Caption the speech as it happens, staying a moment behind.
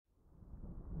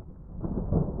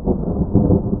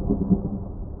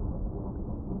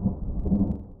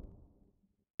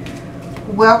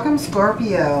Welcome,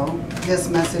 Scorpio. This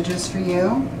message is for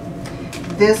you.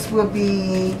 This will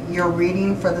be your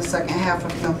reading for the second half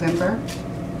of November.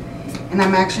 And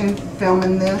I'm actually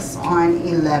filming this on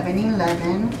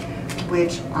 11/11,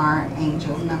 which are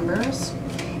angel numbers.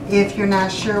 If you're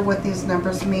not sure what these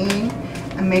numbers mean,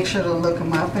 make sure to look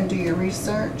them up and do your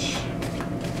research.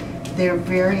 They're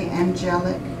very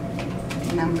angelic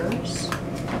numbers.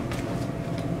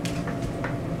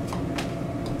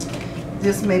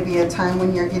 This may be a time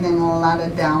when you're getting a lot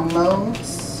of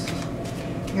downloads.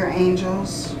 Your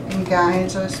angels and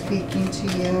guides are speaking to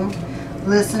you.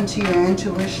 Listen to your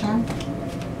intuition.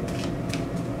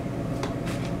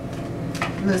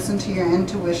 Listen to your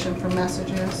intuition for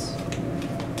messages.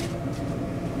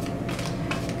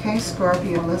 Okay,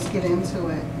 Scorpio, let's get into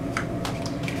it.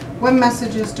 What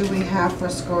messages do we have for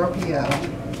Scorpio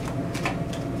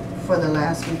for the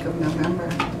last week of November?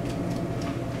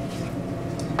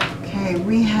 Okay,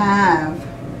 we have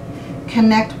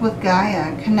connect with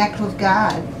Gaia, connect with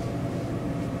God.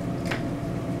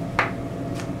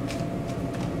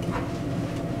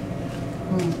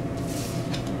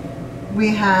 We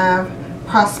have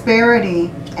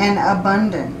prosperity and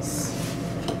abundance.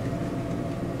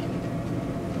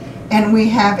 And we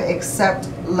have accept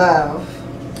love.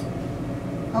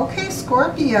 Okay,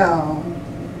 Scorpio.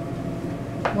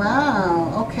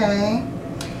 Wow, okay.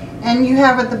 And you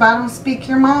have at the bottom, speak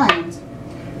your mind.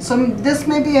 So this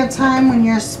may be a time when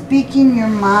you're speaking your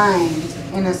mind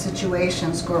in a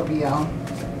situation, Scorpio.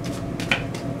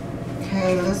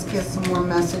 Okay, let's get some more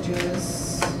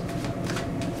messages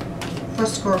for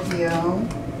Scorpio.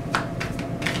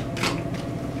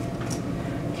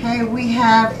 Okay, we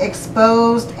have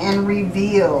exposed and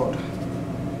revealed.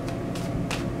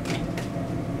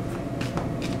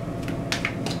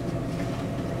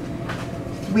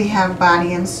 We have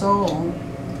body and soul.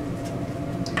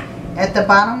 At the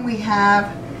bottom we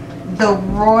have the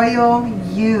royal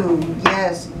you.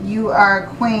 Yes, you are a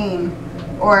queen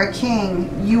or a king.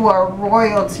 You are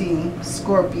royalty,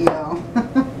 Scorpio.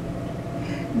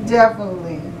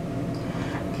 Definitely.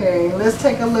 Okay, let's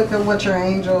take a look at what your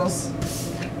angels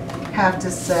have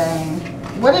to say.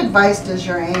 What advice does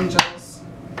your angels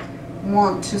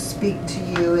want to speak to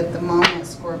you at the moment,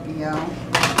 Scorpio?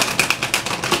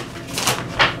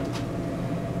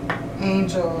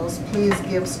 Angels, please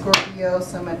give Scorpio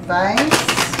some advice.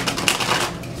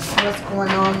 What's going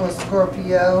on with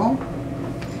Scorpio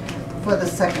for the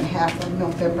second half of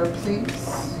November,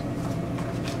 please?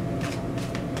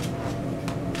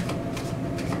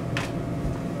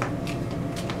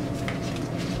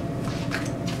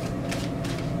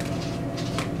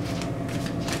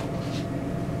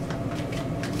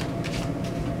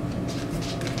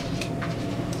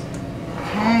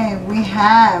 Okay, we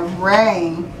have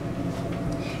Ray.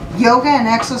 Yoga and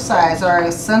exercise are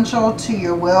essential to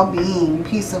your well-being,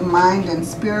 peace of mind, and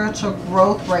spiritual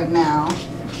growth right now.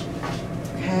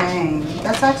 Okay,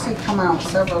 that's actually come out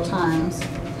several times.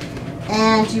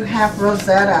 And you have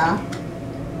Rosetta.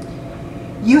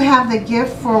 You have the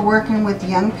gift for working with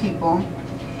young people,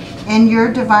 and your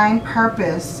divine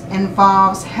purpose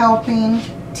involves helping,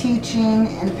 teaching,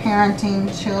 and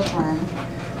parenting children.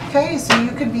 Okay, so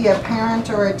you could be a parent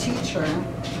or a teacher.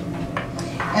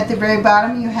 At the very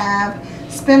bottom you have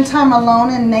spend time alone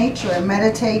in nature,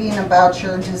 meditating about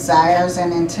your desires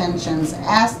and intentions.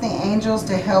 Ask the angels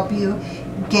to help you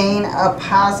gain a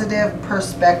positive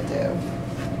perspective.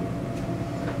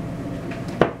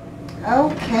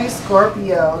 Okay,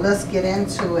 Scorpio, let's get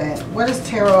into it. What does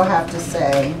Tarot have to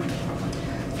say?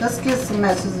 Let's get some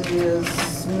messages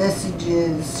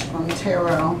from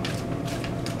Tarot.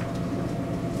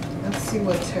 Let's see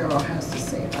what Tarot has to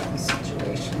say about the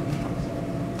situation.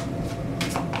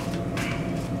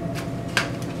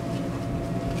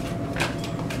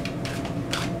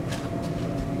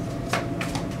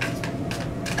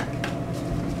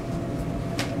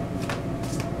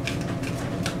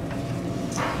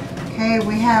 Okay,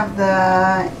 we have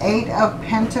the Eight of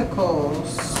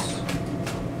Pentacles.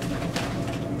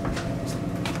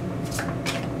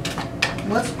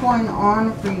 What's going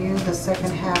on for you the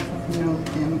second half of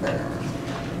November?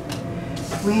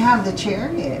 We have the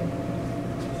Chariot.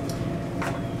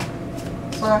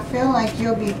 So I feel like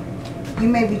you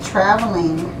may be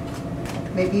traveling.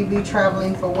 Maybe you'll be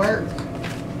traveling for work.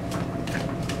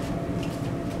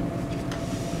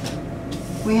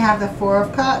 We have the Four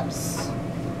of Cups.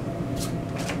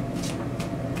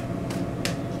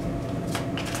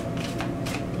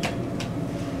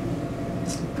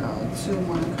 Two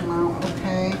want to come out.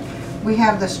 Okay. We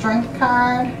have the Strength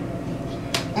card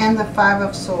and the Five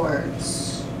of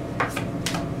Swords.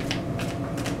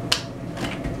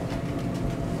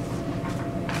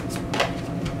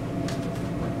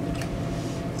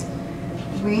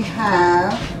 we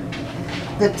have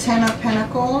the Ten of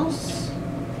Pentacles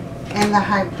and the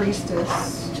High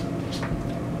Priestess.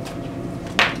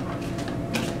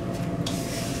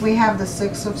 We have the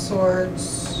Six of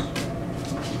Swords.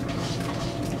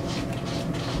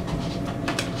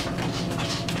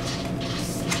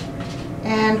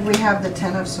 And we have the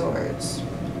Ten of Swords.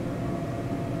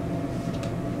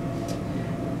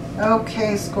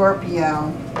 Okay,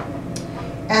 Scorpio.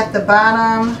 At the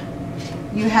bottom,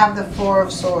 you have the Four of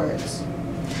Swords.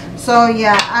 So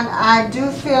yeah, I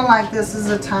do feel like this is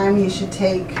a time you should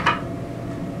take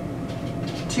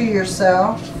to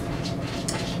yourself.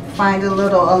 Find a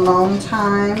little alone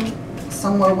time.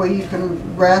 Somewhere where you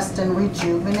can rest and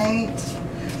rejuvenate.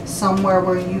 Somewhere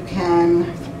where you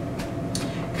can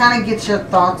kind of get your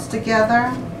thoughts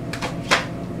together.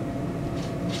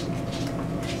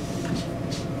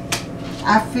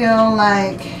 I feel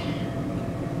like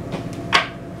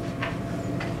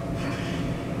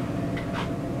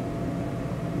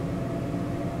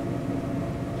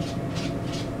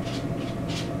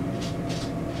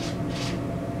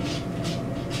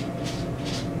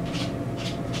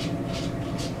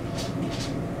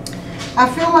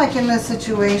in this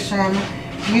situation,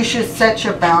 you should set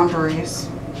your boundaries.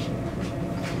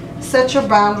 Set your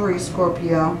boundaries,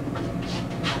 Scorpio.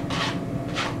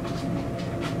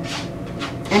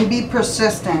 And be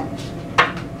persistent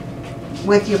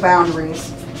with your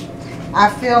boundaries. I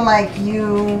feel like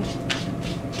you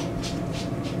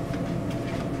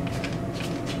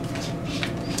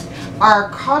are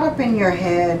caught up in your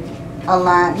head a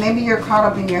lot. Maybe you're caught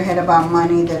up in your head about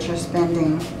money that you're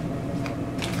spending.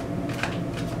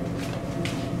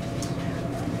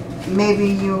 Maybe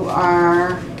you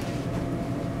are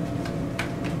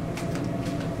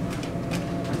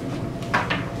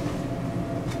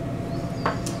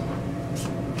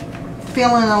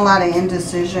feeling a lot of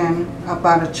indecision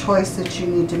about a choice that you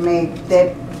need to make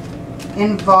that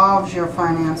involves your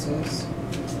finances.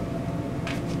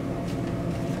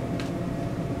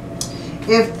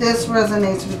 If this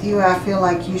resonates with you, I feel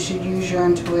like you should use your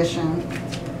intuition.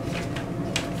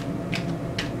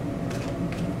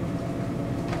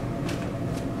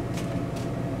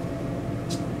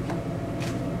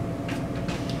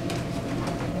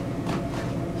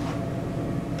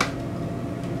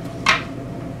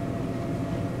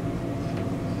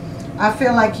 I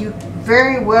feel like you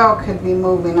very well could be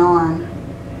moving on.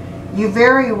 You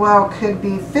very well could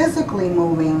be physically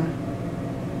moving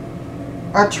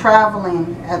or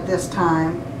traveling at this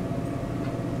time.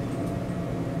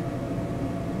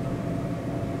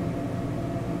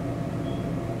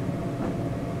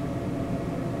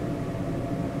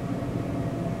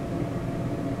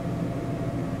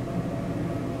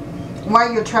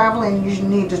 While you're traveling, you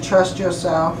need to trust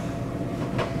yourself.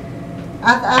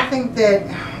 I think that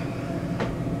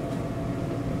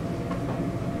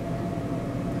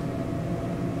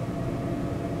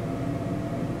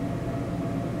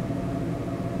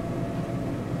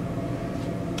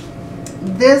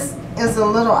this is a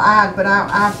little odd, but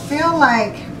I feel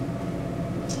like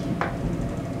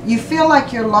you feel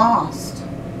like you're lost.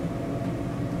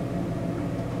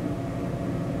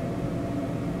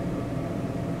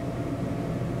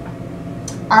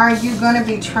 Are you going to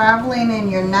be traveling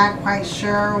and you're not quite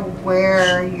sure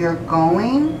where you're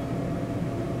going?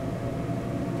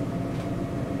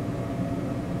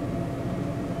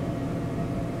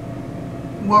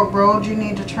 What road you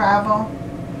need to travel?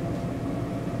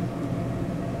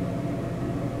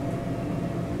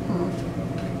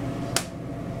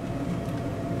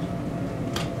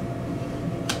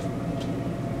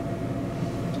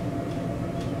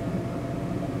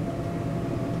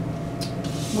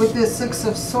 With this Six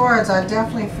of Swords, I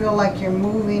definitely feel like you're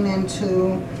moving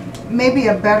into maybe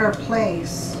a better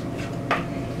place.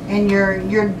 And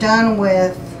you're done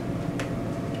with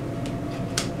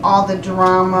all the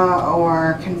drama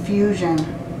or confusion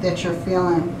that you're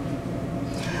feeling.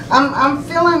 I'm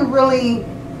feeling really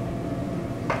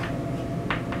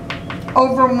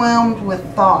overwhelmed with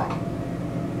thought.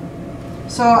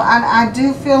 So I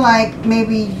do feel like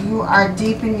maybe you are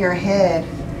deep in your head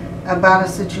about a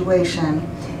situation.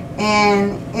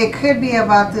 And it could be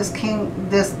about this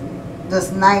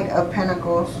this Knight of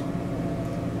Pentacles.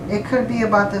 It could be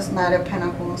about this Knight of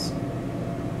Pentacles.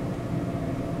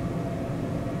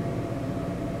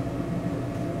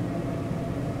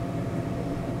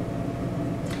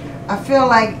 I feel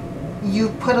like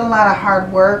you've put a lot of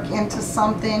hard work into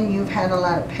something. You've had a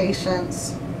lot of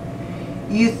patience.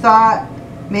 You thought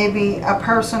maybe a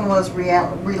person was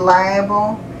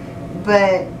reliable,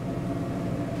 but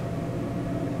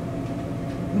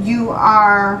you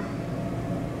are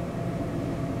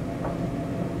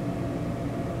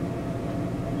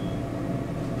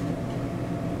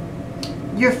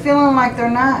you're feeling like they're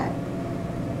not.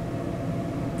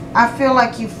 I feel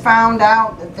like you found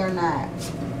out that they're not.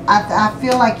 I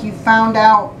feel like you found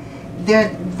out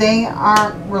that they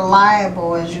aren't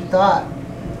reliable as you thought.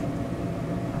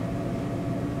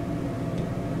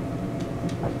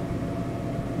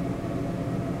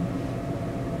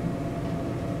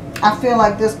 I feel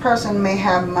like this person may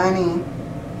have money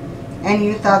and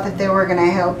you thought that they were going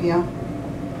to help you.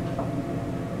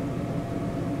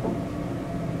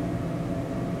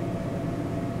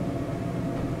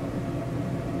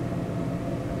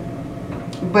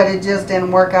 But it just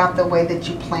didn't work out the way that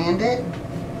you planned it.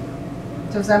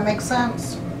 Does that make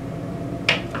sense?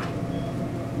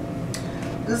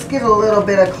 Let's get a little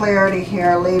bit of clarity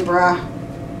here, Libra.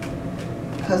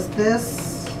 Because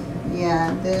this,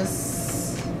 yeah,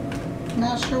 this,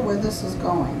 not sure where this is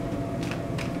going.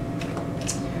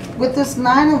 With this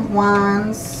 9 of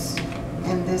Wands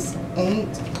and this 8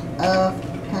 of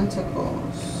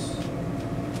Pentacles.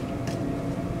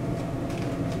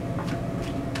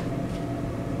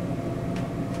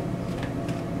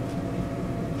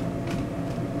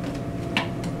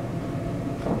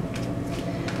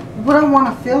 What I want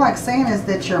to feel like saying is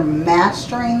that you're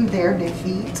mastering their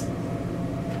defeat.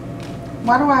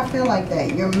 Why do I feel like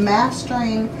that? You're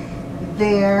mastering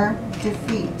their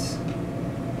defeat.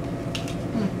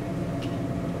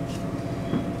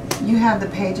 You have the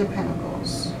Page of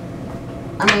Pentacles.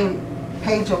 I mean,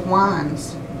 Page of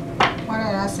Wands. Why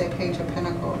did I say Page of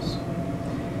Pentacles?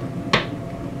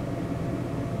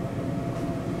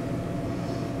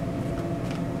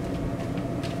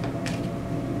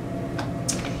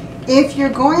 If you're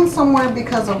going somewhere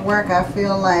because of work, I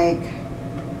feel like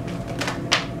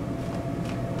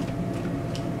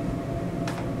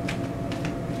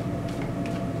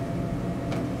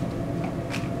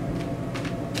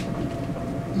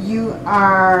you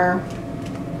are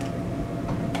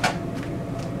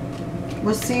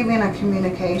receiving a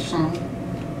communication.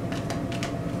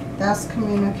 That's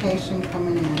communication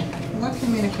coming in. What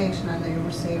communication are they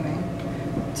receiving?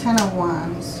 10 of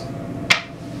Wands.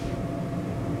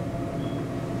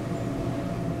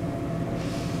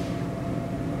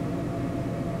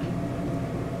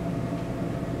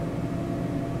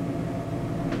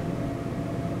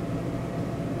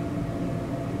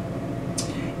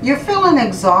 You're feeling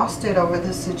exhausted over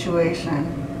this situation.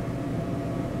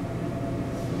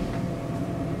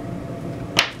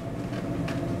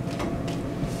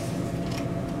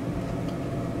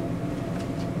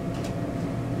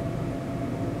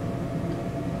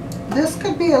 This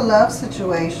could be a love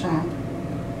situation.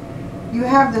 You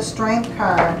have the Strength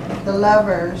card, the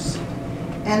Lovers,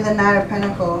 and the Knight of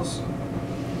Pentacles.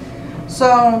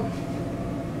 So,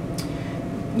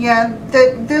 yeah,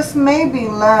 this may be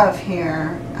love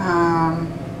here.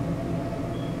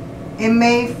 It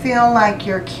may feel like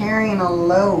you're carrying a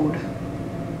load.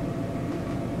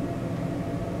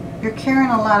 You're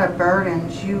carrying a lot of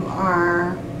burdens.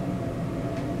 You're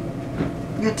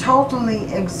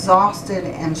totally exhausted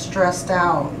and stressed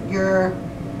out. You're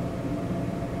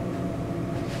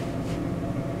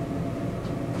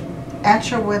at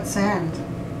your wit's end.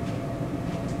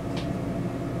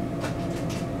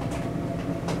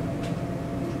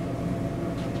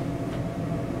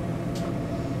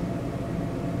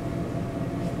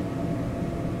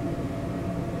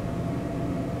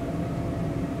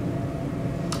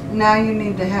 Now you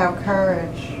need to have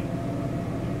courage.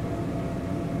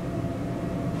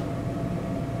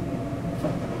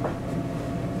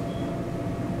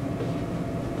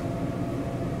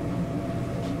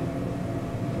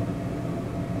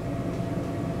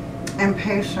 And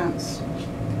patience.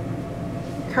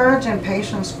 Courage and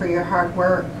patience for your hard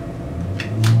work.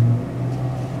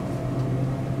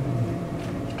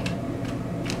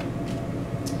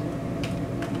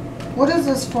 What is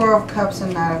this Four of Cups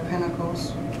and Knight of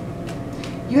Pentacles?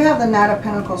 You have the Knight of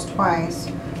Pentacles twice.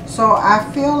 So I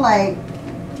feel like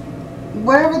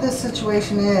whatever the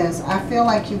situation is, I feel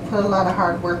like you put a lot of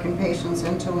hard work and patience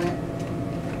into it.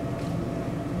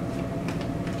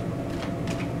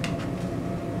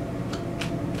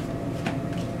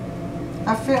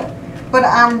 But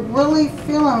I'm really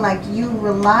feeling like you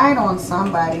relied on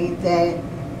somebody that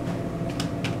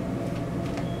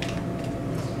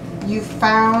you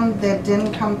found that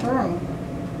didn't come through.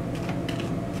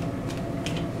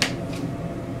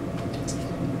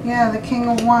 Yeah, the King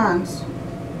of Wands.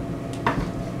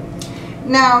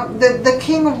 Now, the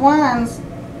King of Wands,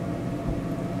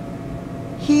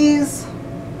 he's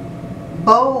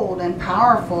bold and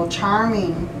powerful,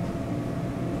 charming,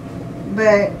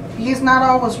 but he's not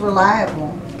always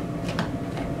reliable.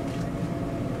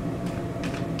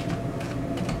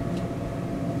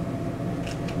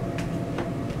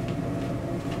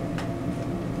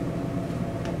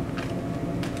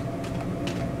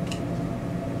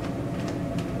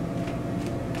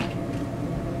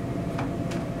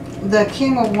 The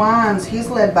King of Wands, he's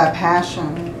led by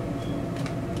passion.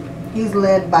 He's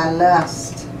led by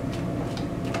lust.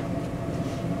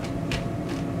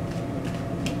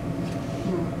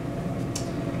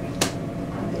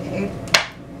 The Eight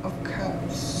of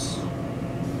Cups.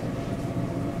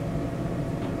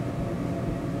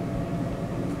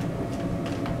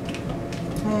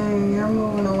 And you're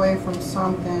moving away from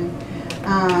something.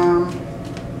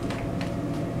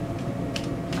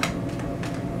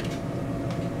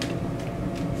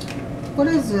 What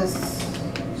is this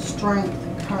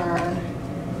Strength card?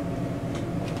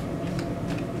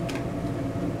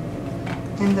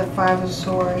 And the Five of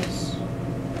Swords.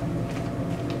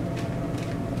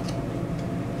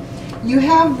 You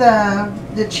have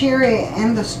the Chariot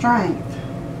and the Strength.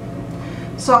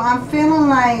 So I'm feeling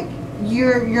like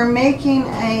you're making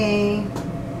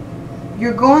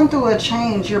you're going through a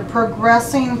change. You're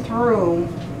progressing through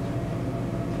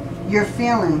your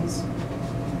feelings.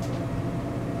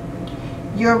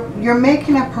 You're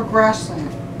making a progression.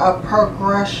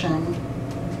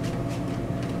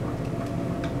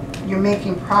 You're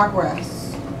making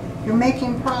progress. You're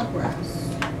making progress.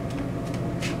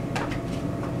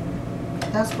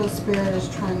 That's what Spirit is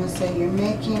trying to say. You're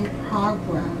making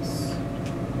progress.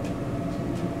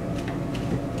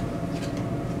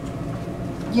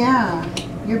 Yeah,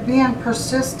 you're being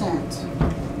persistent.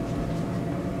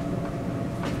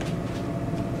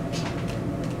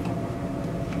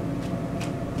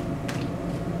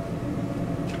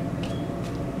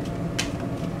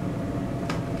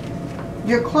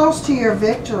 You're close to your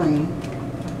victory.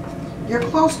 You're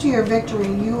close to your victory.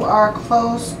 You are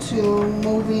close to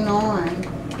moving on.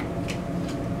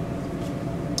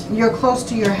 You're close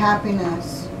to your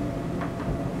happiness.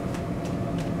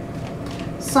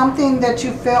 Something that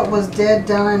you felt was dead,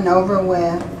 done, and over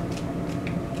with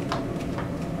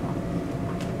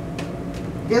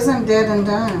isn't dead and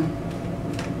done.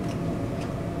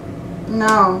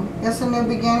 No, it's a new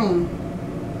beginning.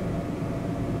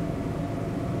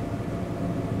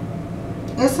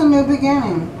 It's a new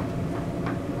beginning.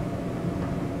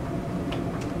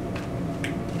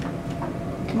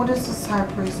 What is this High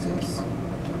Priestess?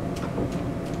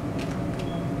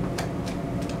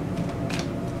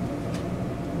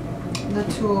 The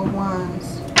Two of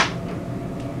Wands.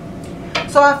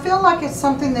 So I feel like it's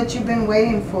something that you've been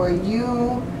waiting for.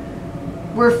 You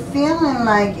were feeling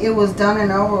like it was done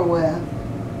and over with.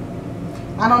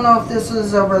 I don't know if this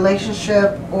is a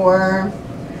relationship or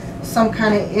some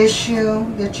kind of issue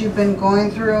that you've been going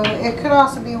through. It could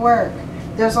also be work.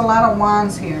 There's a lot of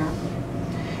wands here.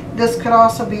 This could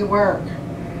also be work.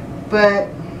 But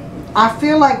I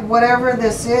feel like whatever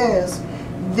this is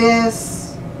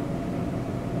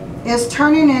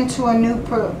turning into a new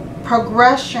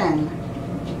progression.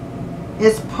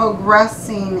 It's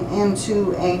progressing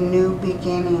into a new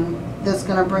beginning that's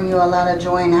going to bring you a lot of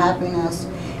joy and happiness.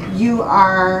 You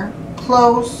are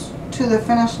close to the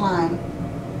finish line.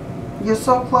 You're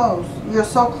so close. You're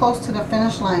so close to the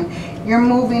finish line. You're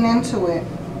moving into it.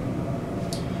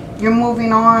 You're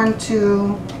moving on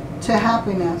to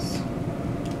happiness.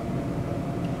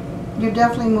 You're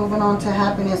definitely moving on to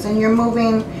happiness. And you're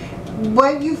moving,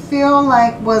 what you feel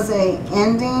like was a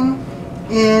ending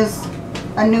is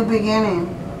a new beginning.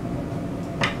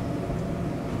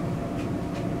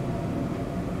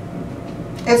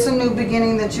 It's a new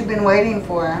beginning that you've been waiting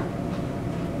for.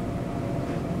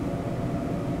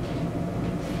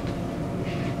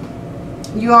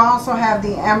 You also have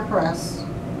the Empress.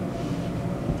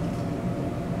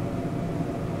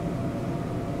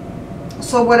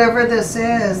 So whatever this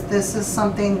is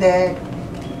something that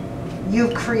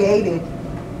you've created.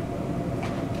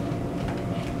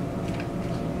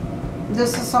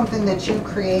 This is something that you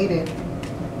created.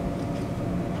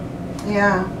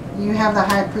 Yeah, you have the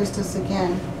High Priestess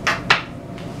again.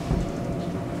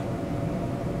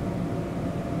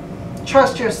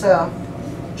 Trust yourself.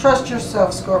 Trust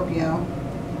yourself, Scorpio.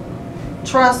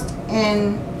 Trust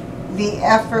in the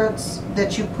efforts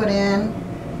that you put in,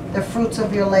 the fruits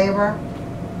of your labor.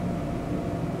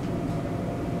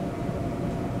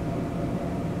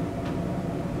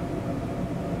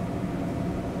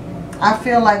 I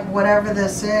feel like whatever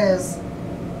this is,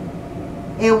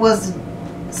 it was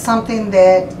something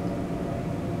that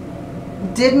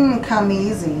didn't come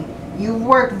easy. You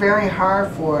worked very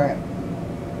hard for it.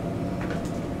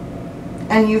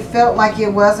 And you felt like it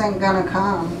wasn't going to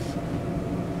come.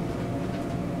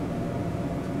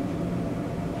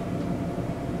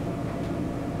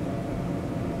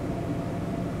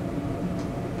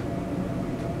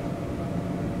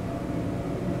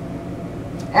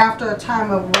 After a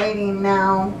time of waiting,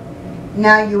 now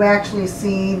you actually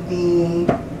see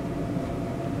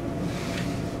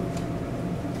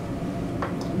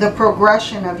the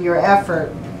progression of your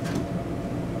effort.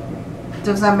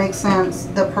 Does that make sense?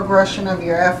 The progression of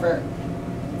your effort.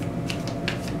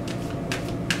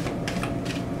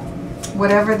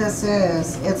 Whatever this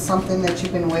is, it's something that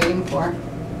you've been waiting for.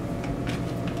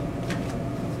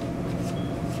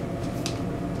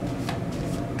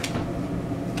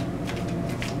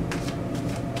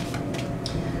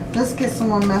 Let's get some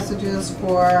more messages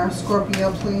for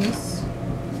Scorpio, please.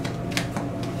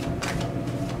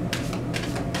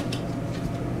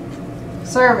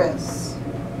 Service.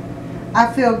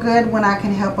 I feel good when I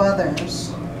can help others.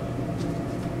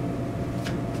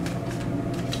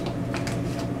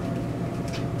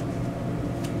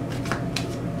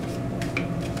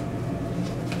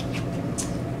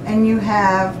 And you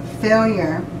have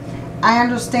failure. I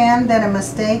understand that a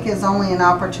mistake is only an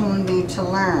opportunity to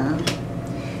learn.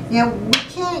 You know, we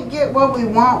can't get what we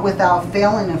want without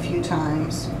failing a few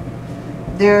times.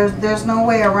 There's no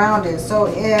way around it. So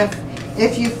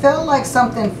if you felt like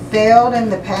something failed in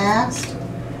the past,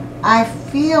 I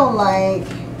feel like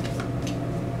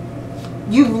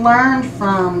you've learned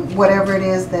from whatever it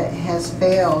is that has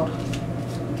failed.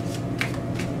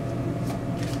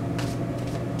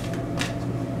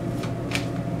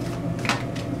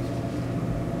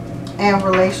 And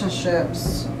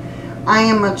relationships. I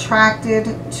am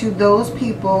attracted to those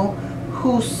people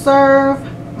who serve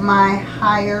my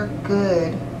higher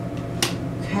good.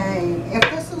 Okay.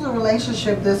 If this is a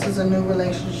relationship, this is a new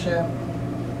relationship.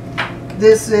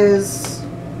 This is,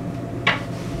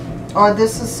 or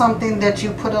this is something that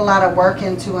you put a lot of work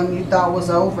into and you thought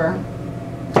was over.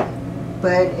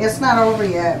 But it's not over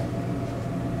yet.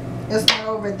 It's not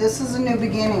over. This is a new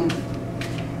beginning.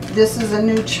 This is a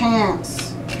new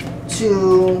chance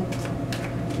to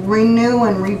renew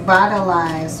and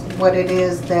revitalize what it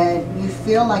is that you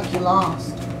feel like you lost.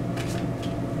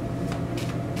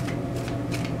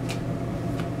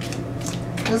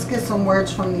 Let's get some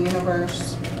words from the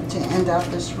universe to end out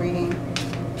this reading.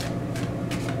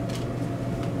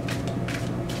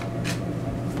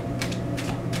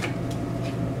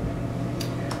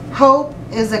 Hope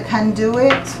is a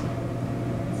conduit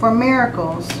for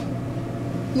miracles.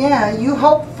 Yeah, you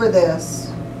hope for this.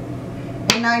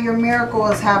 And now your miracle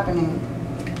is happening.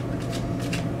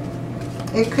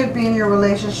 It could be in your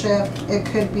relationship. It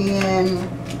could be in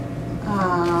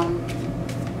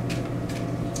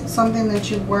something that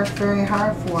you've worked very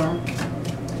hard for.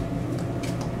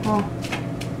 Oh.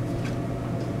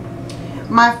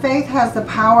 My faith has the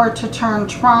power to turn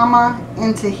trauma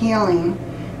into healing,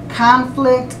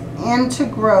 conflict into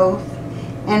growth,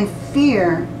 and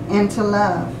fear into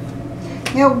love.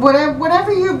 You know,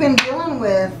 whatever you've been dealing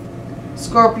with,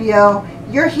 Scorpio,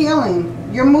 you're healing.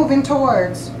 You're moving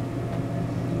towards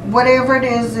whatever it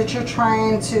is that you're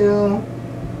trying to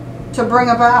bring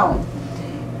about.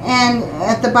 And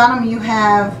at the bottom you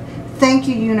have, thank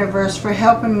you, universe, for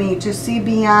helping me to see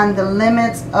beyond the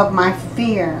limits of my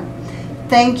fear.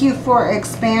 Thank you for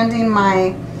expanding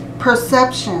my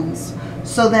perceptions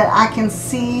so that I can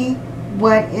see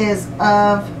what is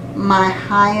of my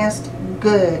highest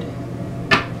good.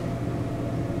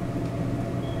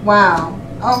 Wow.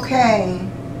 Okay,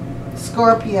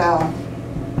 Scorpio.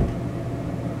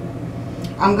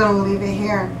 I'm going to leave it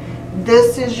here.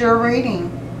 This is your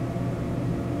reading.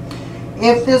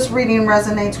 If this reading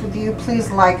resonates with you, please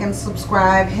like and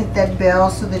subscribe. Hit that bell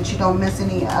so that you don't miss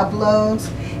any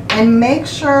uploads. And make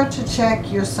sure to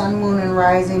check your sun, moon, and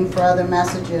rising for other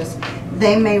messages.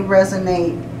 They may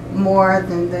resonate more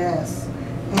than this.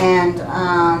 And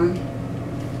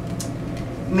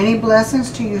many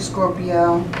blessings to you,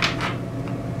 Scorpio.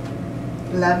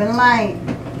 Love and light.